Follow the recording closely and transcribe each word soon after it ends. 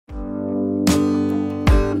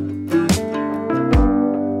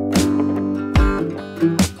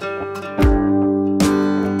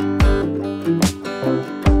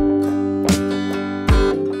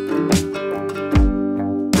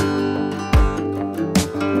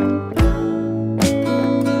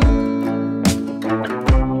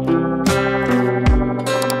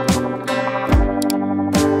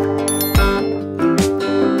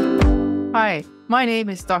My name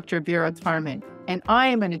is Dr. Vera Tarman, and I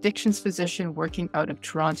am an addictions physician working out of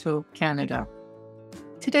Toronto, Canada.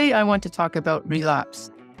 Today, I want to talk about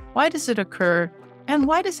relapse. Why does it occur, and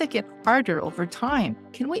why does it get harder over time?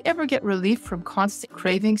 Can we ever get relief from constant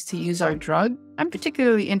cravings to use our drug? I'm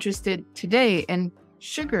particularly interested today in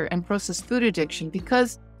sugar and processed food addiction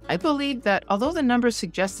because I believe that although the numbers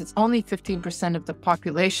suggest it's only 15% of the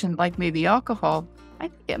population, like maybe alcohol, I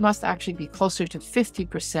think it must actually be closer to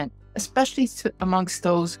 50%, especially amongst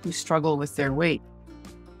those who struggle with their weight.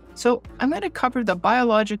 So I'm going to cover the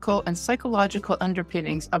biological and psychological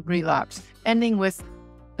underpinnings of relapse, ending with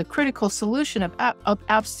the critical solution of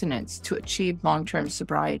abstinence to achieve long-term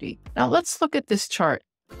sobriety. Now let's look at this chart,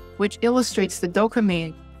 which illustrates the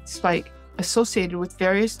dopamine spike associated with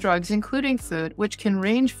various drugs, including food, which can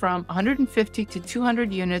range from 150 to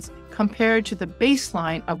 200 units compared to the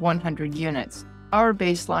baseline of 100 units. Our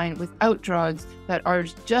baseline without drugs that are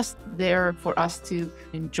just there for us to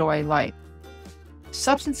enjoy life.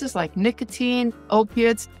 Substances like nicotine,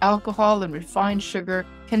 opiates, alcohol, and refined sugar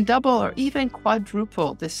can double or even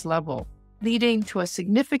quadruple this level, leading to a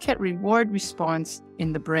significant reward response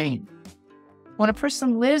in the brain. When a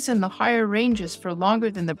person lives in the higher ranges for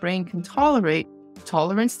longer than the brain can tolerate,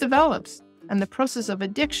 tolerance develops, and the process of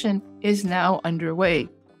addiction is now underway.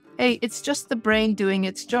 Hey, it's just the brain doing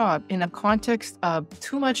its job in a context of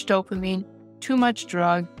too much dopamine, too much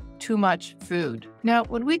drug, too much food. Now,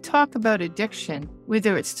 when we talk about addiction,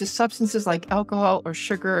 whether it's to substances like alcohol or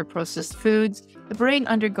sugar or processed foods, the brain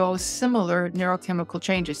undergoes similar neurochemical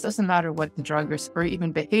changes. Doesn't matter what the drug or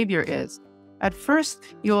even behavior is. At first,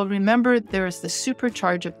 you'll remember there is the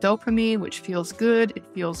supercharge of dopamine, which feels good, it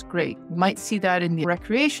feels great. You might see that in the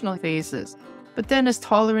recreational phases. But then as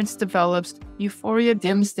tolerance develops, euphoria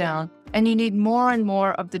dims down, and you need more and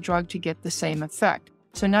more of the drug to get the same effect.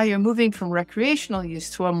 So now you're moving from recreational use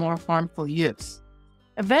to a more harmful use.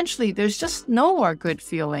 Eventually, there's just no more good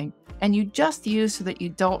feeling, and you just use so that you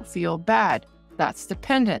don't feel bad. That's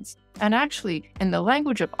dependence. And actually, in the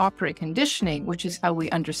language of operant conditioning, which is how we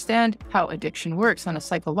understand how addiction works on a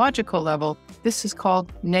psychological level, this is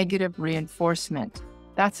called negative reinforcement.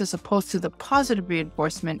 That's as opposed to the positive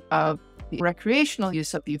reinforcement of the recreational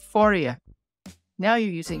use of euphoria. Now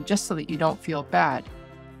you're using just so that you don't feel bad.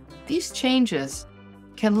 These changes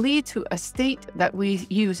can lead to a state that we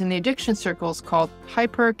use in the addiction circles called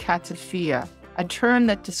hyperkatifeia, a term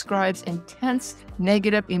that describes intense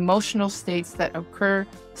negative emotional states that occur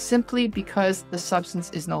simply because the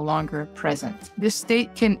substance is no longer present. This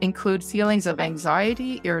state can include feelings of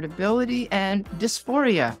anxiety, irritability, and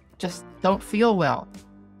dysphoria. Just don't feel well.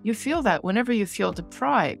 You feel that whenever you feel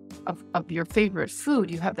deprived of your favorite food,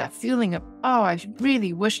 you have that feeling of, oh, I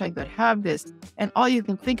really wish I could have this. And all you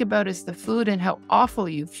can think about is the food and how awful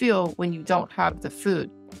you feel when you don't have the food.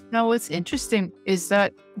 Now, what's interesting is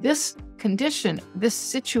that this condition, this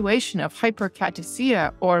situation of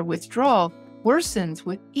hyperkatifeia or withdrawal worsens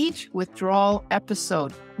with each withdrawal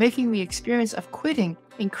episode, making the experience of quitting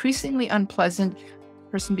increasingly unpleasant.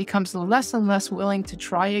 Person becomes less and less willing to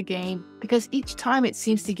try again because each time it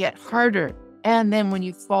seems to get harder. And then when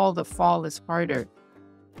you fall, the fall is harder.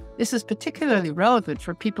 This is particularly relevant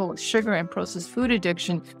for people with sugar and processed food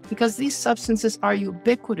addiction because these substances are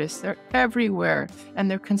ubiquitous. They're everywhere,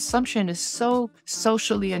 and their consumption is so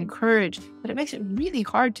socially encouraged that it makes it really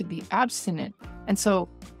hard to be abstinent. And so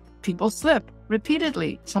people slip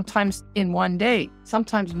repeatedly, sometimes in one day,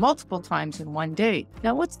 sometimes multiple times in one day.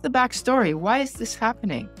 Now, what's the backstory? Why is this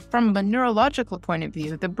happening? From a neurological point of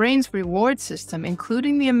view, the brain's reward system,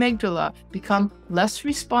 including the amygdala, become less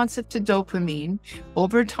responsive to dopamine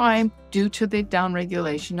over time due to the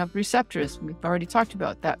downregulation of receptors. We've already talked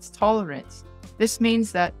about that's tolerance. This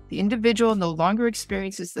means that the individual no longer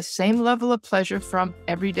experiences the same level of pleasure from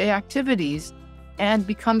everyday activities and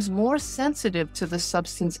becomes more sensitive to the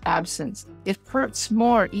substance absence. It hurts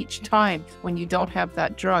more each time when you don't have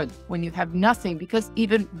that drug, when you have nothing, because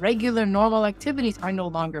even regular normal activities are no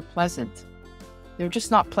longer pleasant. They're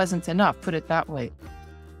just not pleasant enough, put it that way.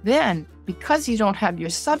 Then, because you don't have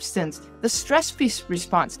your substance, the stress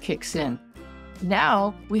response kicks in.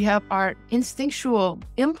 Now we have our instinctual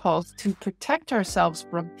impulse to protect ourselves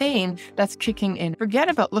from pain that's kicking in. Forget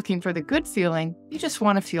about looking for the good feeling. You just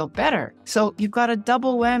want to feel better. So you've got a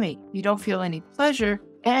double whammy. You don't feel any pleasure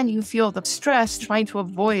and you feel the stress trying to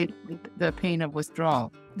avoid the pain of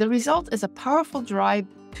withdrawal. The result is a powerful drive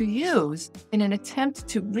to use in an attempt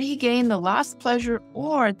to regain the lost pleasure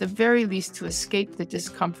or at the very least to escape the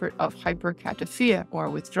discomfort of hyperkatifeia or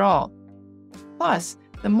withdrawal. Plus,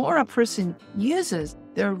 The more a person uses,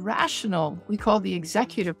 their rational, we call the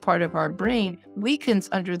executive part of our brain, weakens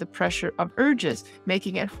under the pressure of urges,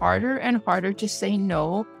 making it harder and harder to say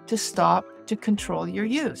no, to stop, to control your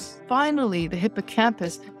use. Finally, the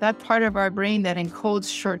hippocampus, that part of our brain that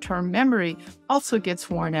encodes short-term memory, also gets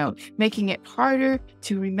worn out, making it harder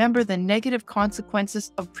to remember the negative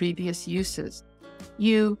consequences of previous uses.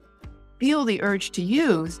 You feel the urge to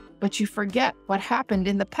use, but you forget what happened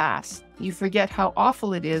in the past. You forget how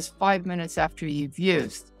awful it is 5 minutes after you've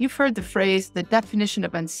used. You've heard the phrase, the definition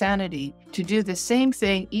of insanity, to do the same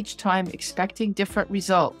thing each time expecting different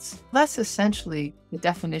results. That's essentially the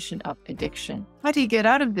definition of addiction. How do you get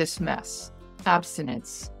out of this mess?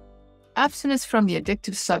 Abstinence. Abstinence from the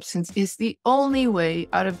addictive substance is the only way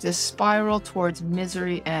out of this spiral towards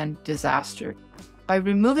misery and disaster. By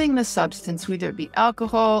removing the substance, whether it be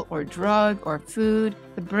alcohol or drug or food,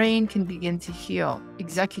 the brain can begin to heal,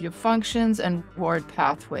 executive functions and reward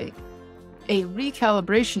pathway. A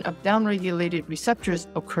recalibration of downregulated receptors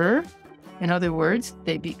occur. In other words,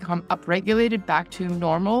 they become upregulated back to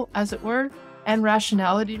normal, as it were, and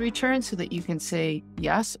rationality returns so that you can say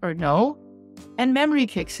yes or no. And memory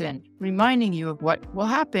kicks in, reminding you of what will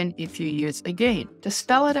happen if you use again, to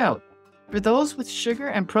spell it out. For those with sugar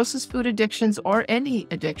and processed food addictions or any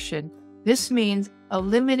addiction, this means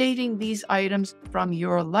eliminating these items from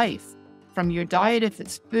your life, from your diet if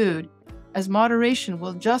it's food, as moderation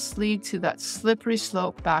will just lead to that slippery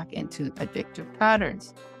slope back into addictive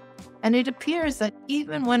patterns. And it appears that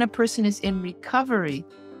even when a person is in recovery,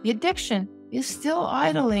 the addiction is still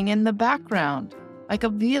idling in the background, like a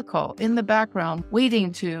vehicle in the background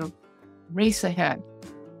waiting to race ahead.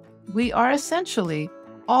 We are essentially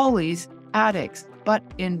always addicts, but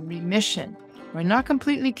in remission. We're not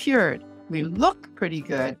completely cured. We look pretty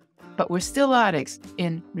good, but we're still addicts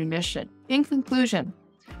in remission. In conclusion,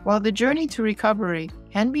 while the journey to recovery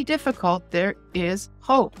can be difficult, there is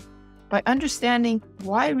hope. By understanding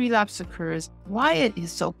why relapse occurs, why it is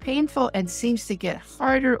so painful and seems to get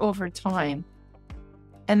harder over time,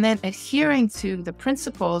 and then adhering to the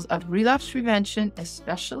principles of relapse prevention,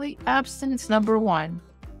 especially abstinence number 1,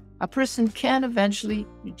 a person can eventually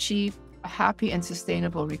achieve a happy and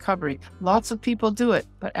sustainable recovery. Lots of people do it,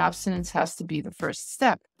 but abstinence has to be the first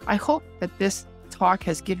step. I hope that this talk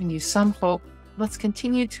has given you some hope. Let's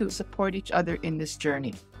continue to support each other in this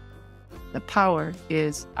journey. The power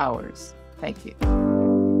is ours. Thank you.